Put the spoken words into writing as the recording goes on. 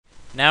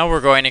Now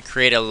we're going to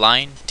create a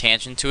line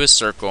tangent to a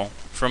circle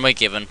from a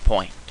given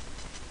point.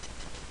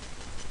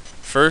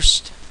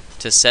 First,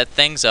 to set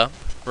things up,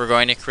 we're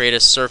going to create a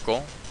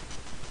circle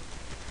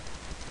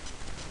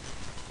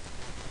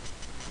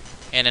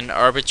and an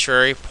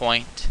arbitrary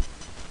point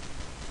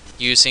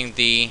using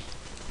the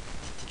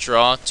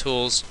Draw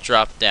Tools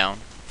drop down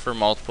for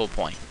multiple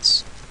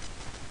points.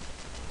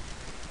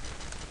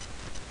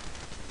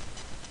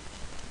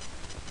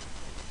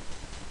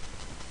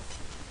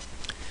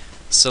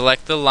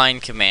 Select the line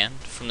command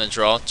from the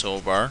Draw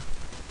toolbar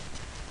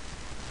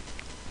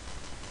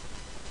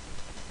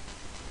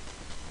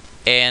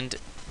and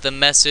the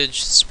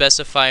message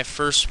Specify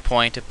First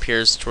Point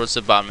appears towards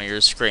the bottom of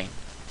your screen.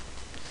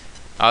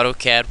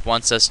 AutoCAD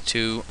wants us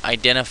to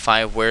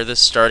identify where the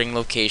starting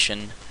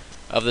location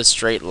of the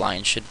straight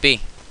line should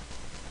be.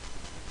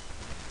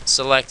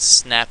 Select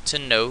Snap to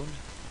Node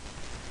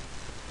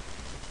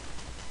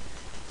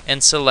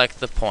and select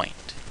the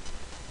point.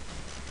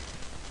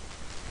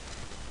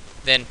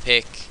 Then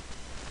pick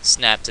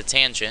Snap to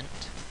Tangent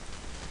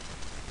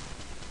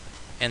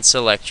and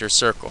select your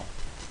circle.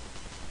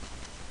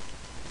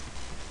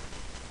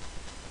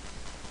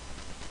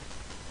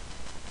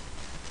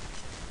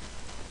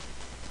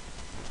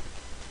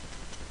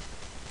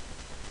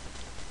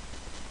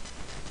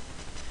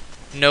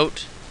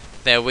 Note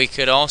that we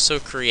could also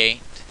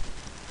create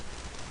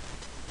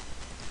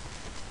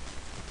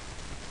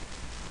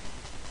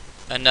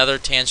another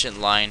tangent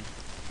line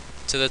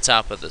to the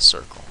top of the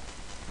circle.